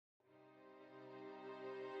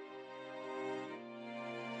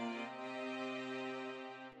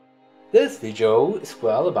This video is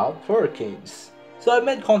well about hurricanes. So I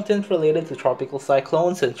made content related to tropical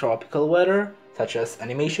cyclones and tropical weather, such as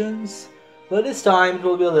animations, but this time it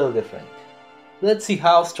will be a little different. Let's see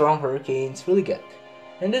how strong hurricanes really get.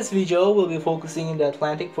 In this video, we'll be focusing in the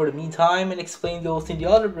Atlantic for the meantime and explain those in the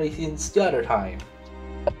other basins the other time.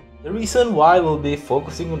 The reason why we'll be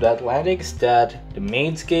focusing on the Atlantic is that the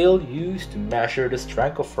main scale used to measure the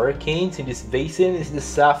strength of hurricanes in this basin is the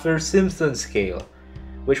Saffir-Simpson scale,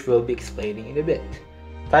 which we'll be explaining in a bit.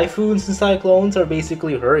 Typhoons and cyclones are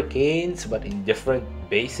basically hurricanes but in different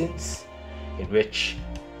basins, in which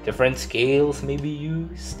different scales may be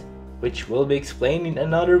used, which will be explained in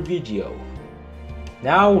another video.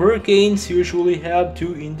 Now, hurricanes usually have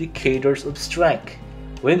two indicators of strength: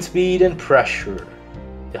 wind speed and pressure.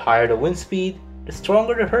 The higher the wind speed, the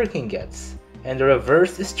stronger the hurricane gets, and the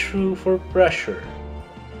reverse is true for pressure.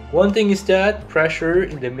 One thing is that pressure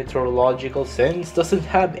in the meteorological sense doesn't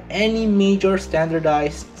have any major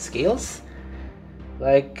standardized scales,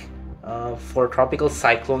 like for tropical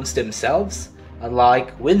cyclones themselves,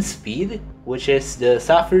 unlike wind speed, which is the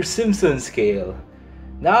Saffir-Simpson scale.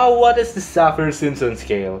 Now, what is the Saffir-Simpson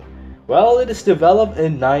scale? Well, it is developed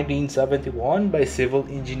in 1971 by civil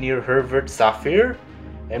engineer Herbert Saffir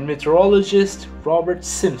and meteorologist Robert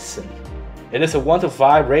Simpson. It is a 1 to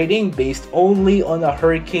 5 rating based only on a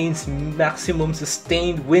hurricane's maximum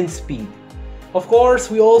sustained wind speed. Of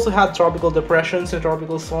course, we also have tropical depressions and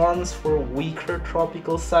tropical storms for weaker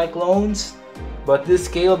tropical cyclones, but this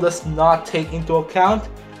scale does not take into account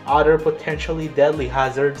other potentially deadly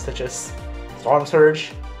hazards such as storm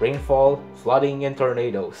surge, rainfall, flooding, and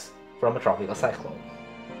tornadoes from a tropical cyclone.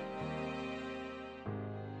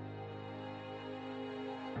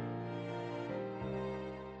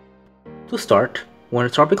 To start, when a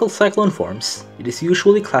tropical cyclone forms, it is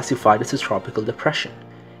usually classified as a tropical depression.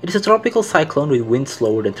 It is a tropical cyclone with winds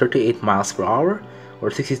slower than 38 miles per hour or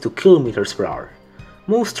 62 kilometers per hour.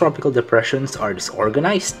 Most tropical depressions are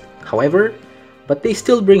disorganized, however, but they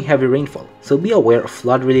still bring heavy rainfall, so be aware of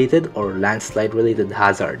flood-related or landslide-related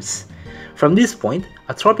hazards. From this point,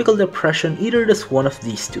 a tropical depression either does one of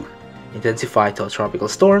these two: intensify to a tropical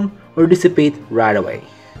storm or dissipate right away.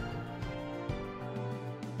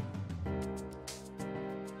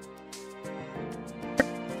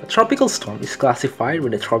 A tropical storm is classified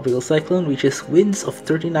when a tropical cyclone reaches winds of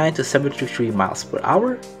 39 to 73 miles per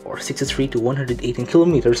hour or 63 to 118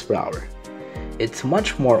 kilometers per hour. It's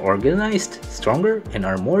much more organized, stronger, and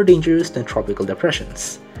are more dangerous than tropical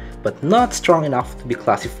depressions, but not strong enough to be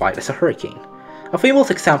classified as a hurricane. A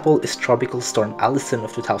famous example is Tropical Storm Allison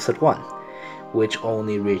of 2001, which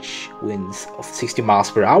only reached winds of 60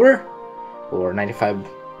 miles per hour or 95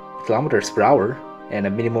 kilometers per hour and a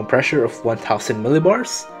minimum pressure of 1000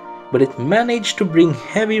 millibars, but it managed to bring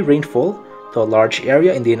heavy rainfall to a large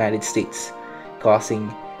area in the United States, causing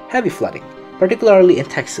heavy flooding, particularly in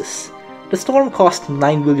Texas. The storm caused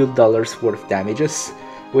 $9 billion worth of damages,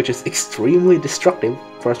 which is extremely destructive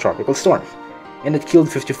for a tropical storm, and it killed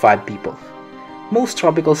 55 people. Most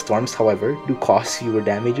tropical storms, however, do cause fewer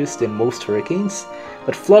damages than most hurricanes,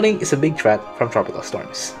 but flooding is a big threat from tropical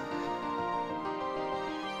storms.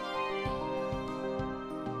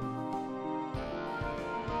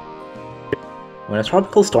 When a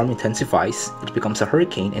tropical storm intensifies, it becomes a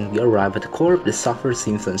hurricane and we arrive at the core of the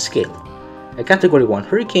Saffir-Simpson scale. A Category 1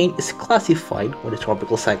 hurricane is classified when a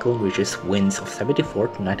tropical cyclone reaches winds of 74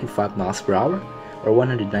 to 95 miles per hour or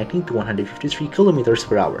 119 to 153 kilometers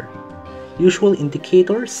per hour. Usual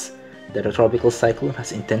indicators that a tropical cyclone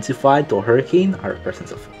has intensified to a hurricane are the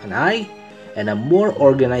presence of an eye and a more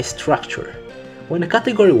organized structure. When a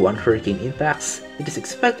Category 1 hurricane impacts, it is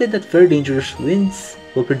expected that very dangerous winds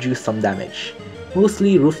will produce some damage,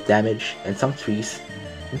 mostly roof damage and some trees,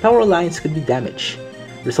 and power lines could be damaged,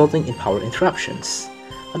 resulting in power interruptions.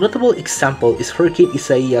 A notable example is Hurricane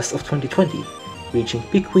Isaias of 2020, reaching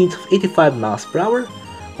peak winds of 85 miles per hour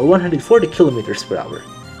or 140 kilometers per hour,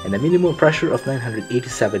 and a minimum pressure of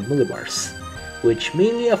 987 millibars, which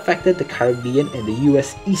mainly affected the Caribbean and the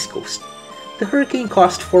US East Coast. The hurricane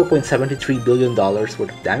caused $4.73 billion worth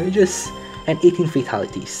of damages and 18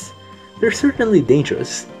 fatalities. They're certainly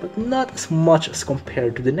dangerous, but not as much as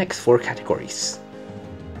compared to the next four categories.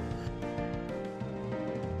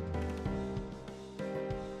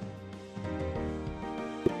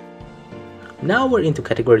 Now we're into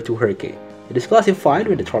Category 2 hurricane. It is classified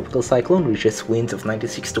when the tropical cyclone reaches winds of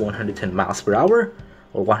 96 to 110 miles per hour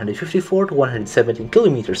or 154 to 117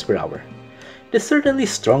 kilometers per hour. It is certainly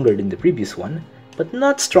stronger than the previous one, but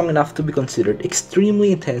not strong enough to be considered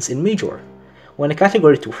extremely intense and major. When a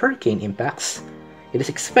Category 2 hurricane impacts, It is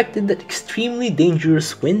expected that extremely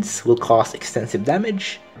dangerous winds will cause extensive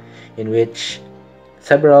damage, in which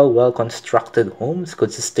several well-constructed homes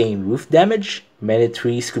could sustain roof damage, many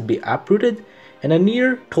trees could be uprooted, and a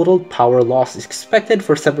near total power loss is expected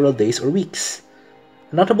for several days or weeks.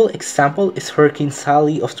 A notable example is Hurricane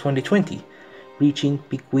Sally of 2020, reaching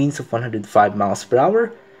peak winds of 105 miles per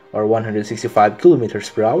hour or 165 kilometers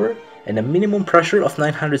per hour and a minimum pressure of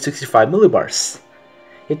 965 millibars.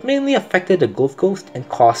 It mainly affected the Gulf Coast and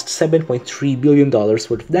caused $7.3 billion worth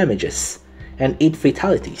of damages and 8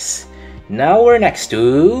 fatalities. Now we're next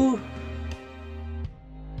to...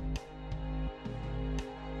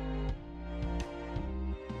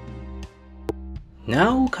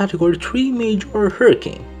 Now, Category 3 Major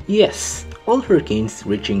Hurricane. Yes, all hurricanes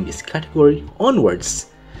reaching this category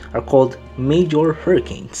onwards are called major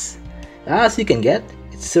hurricanes. As you can get,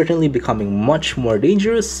 it's certainly becoming much more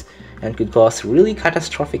dangerous and could cause really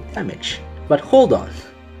catastrophic damage. But hold on,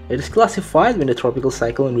 it is classified when the tropical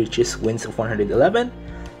cyclone reaches winds of 111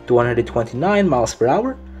 to 129 miles per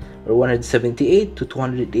hour or 178 to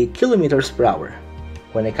 208 kilometers per hour.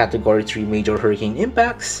 When a Category 3 major hurricane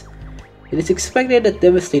impacts, it is expected that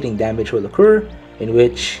devastating damage will occur, in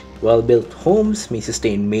which well-built homes may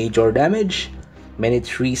sustain major damage, many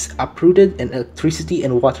trees uprooted, and electricity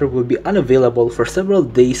and water will be unavailable for several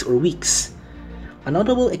days or weeks. A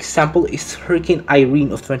notable example is Hurricane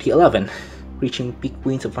Irene of 2011, reaching peak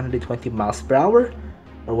winds of 120 miles per hour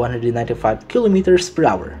or 195 kilometers per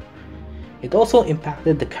hour. It also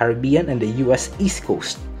impacted the Caribbean and the US East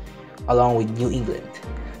Coast, along with New England.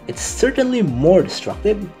 It's certainly more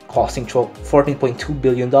destructive, causing $14.2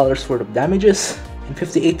 billion worth of damages and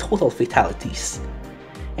 58 total fatalities.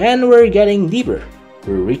 And we're getting deeper.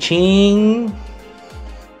 We're reaching...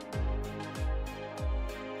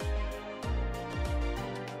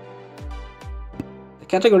 the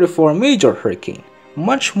Category 4 Major Hurricane,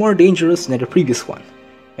 much more dangerous than the previous one.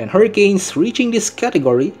 And hurricanes reaching this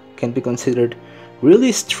category can be considered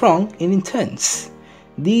really strong and intense.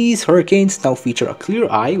 These hurricanes now feature a clear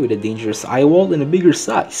eye with a dangerous eye wall and a bigger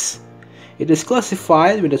size. It is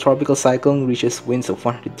classified when the tropical cyclone reaches winds of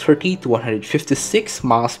 130 to 156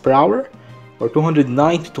 miles per hour or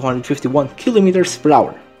 209 to 251 kilometers per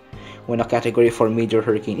hour. When a Category 4 major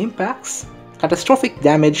hurricane impacts, catastrophic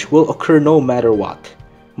damage will occur no matter what.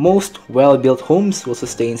 Most well-built homes will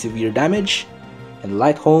sustain severe damage, and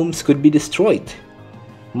light homes could be destroyed.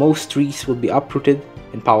 Most trees will be uprooted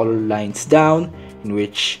and power lines down, in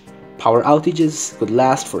which power outages could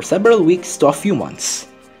last for several weeks to a few months.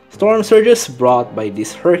 Storm surges brought by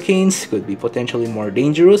these hurricanes could be potentially more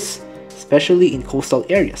dangerous, especially in coastal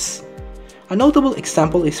areas. A notable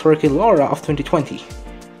example is Hurricane Laura of 2020,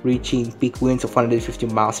 reaching peak winds of 150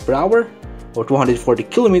 miles per hour or 240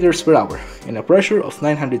 kilometers per hour and a pressure of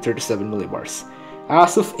 937 millibars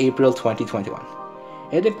as of April 2021.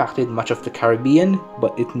 It impacted much of the Caribbean,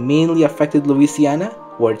 but it mainly affected Louisiana,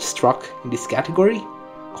 where it struck in this category,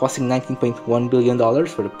 causing $19.1 billion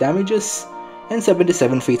worth of damages and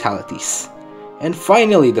 77 fatalities. And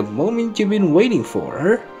finally, the moment you've been waiting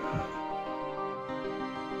for.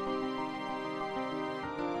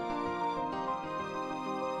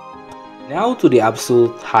 Now to the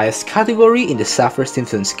absolute highest category in the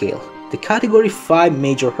Saffir-Simpson scale, the Category 5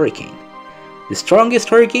 Major Hurricane. The strongest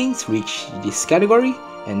hurricanes reach this category,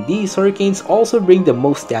 and these hurricanes also bring the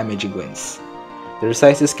most damaging winds. Their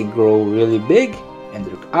sizes can grow really big, and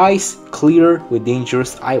their eyes clear with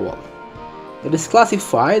dangerous eye wall. It is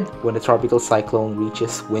classified when the tropical cyclone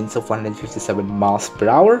reaches winds of 157 miles per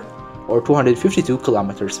hour or 252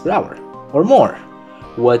 kilometers per hour or more.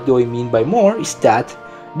 What do I mean by more is that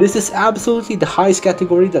this is absolutely the highest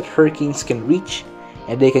category that hurricanes can reach,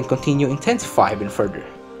 and they can continue intensify even further.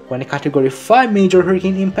 When a Category 5 major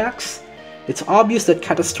hurricane impacts, it's obvious that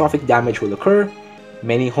catastrophic damage will occur.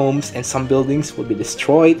 Many homes and some buildings will be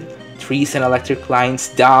destroyed, trees and electric lines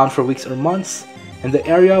down for weeks or months, and the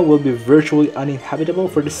area will be virtually uninhabitable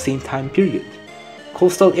for the same time period.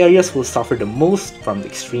 Coastal areas will suffer the most from the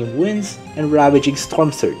extreme winds and ravaging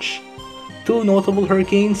storm surge. Two notable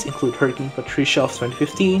hurricanes include Hurricane Patricia of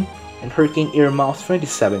 2015 and Hurricane Irma of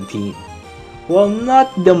 2017. While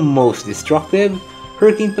not the most destructive,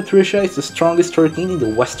 Hurricane Patricia is the strongest hurricane in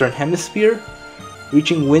the Western Hemisphere,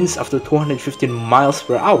 reaching winds up to 215 miles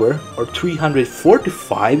per hour or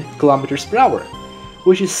 345 kilometers per hour,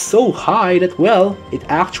 which is so high that, well, it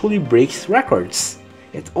actually breaks records.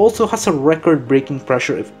 It also has a record-breaking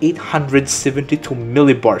pressure of 872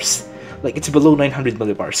 millibars, like it's below 900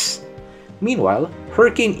 millibars. Meanwhile,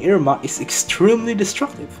 Hurricane Irma is extremely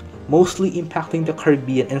destructive, mostly impacting the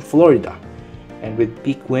Caribbean and Florida. and with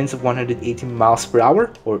peak winds of 180 miles per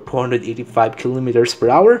hour or 285 kilometers per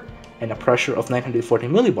hour and a pressure of 940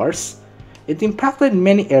 millibars, it impacted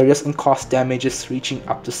many areas and caused damages reaching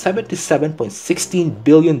up to $77.16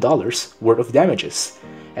 billion worth of damages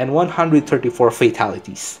and 134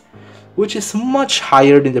 fatalities, which is much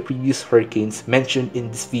higher than the previous hurricanes mentioned in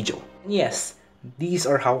this video. Yes, these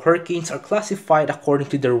are how hurricanes are classified according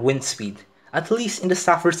to their wind speed, at least in the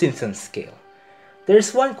Saffir-Simpson scale.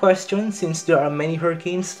 There's one question, since there are many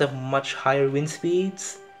hurricanes that have much higher wind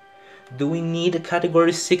speeds. Do we need a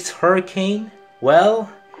Category 6 hurricane?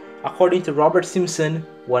 Well, according to Robert Simpson,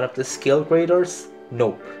 one of the scale graders,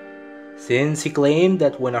 nope. Since he claimed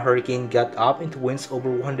that when a hurricane got up into winds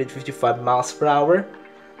over 155 miles per hour,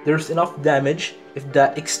 there's enough damage if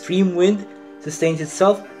that extreme wind sustains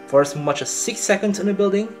itself for as much as 6 seconds on a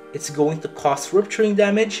building, it's going to cause rupturing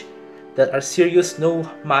damage that are serious no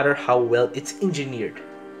matter how well it's engineered.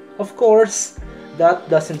 Of course, that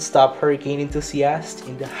doesn't stop hurricane enthusiasts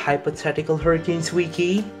in the Hypothetical Hurricanes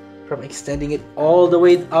Wiki from extending it all the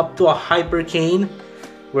way up to a hypercane,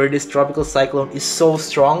 where this tropical cyclone is so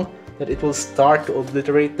strong that it will start to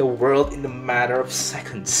obliterate the world in a matter of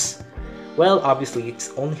seconds. Well, obviously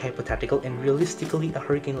it's only hypothetical, and realistically a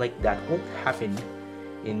hurricane like that won't happen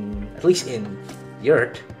at least in the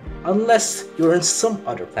Earth, unless you're on some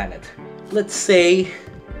other planet. Let's say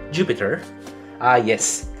Jupiter.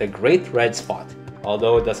 Yes, the Great Red Spot,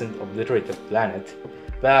 although it doesn't obliterate the planet.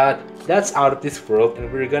 But that's out of this world,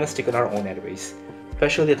 and we're gonna stick on our own anyways.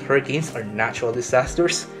 Especially that hurricanes are natural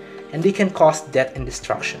disasters, and they can cause death and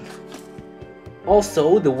destruction.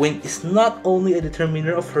 Also, the wind is not only a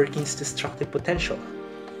determiner of hurricanes' destructive potential.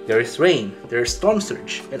 There is rain, there is storm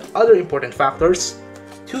surge, and other important factors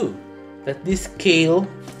too that this scale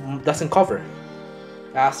doesn't cover.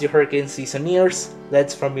 As the hurricane season nears,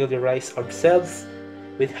 let's familiarize ourselves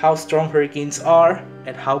with how strong hurricanes are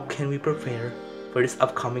and how can we prepare for this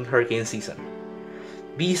upcoming hurricane season.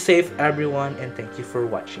 Be safe everyone, and thank you for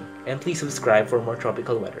watching, and please subscribe for more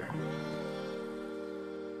tropical weather.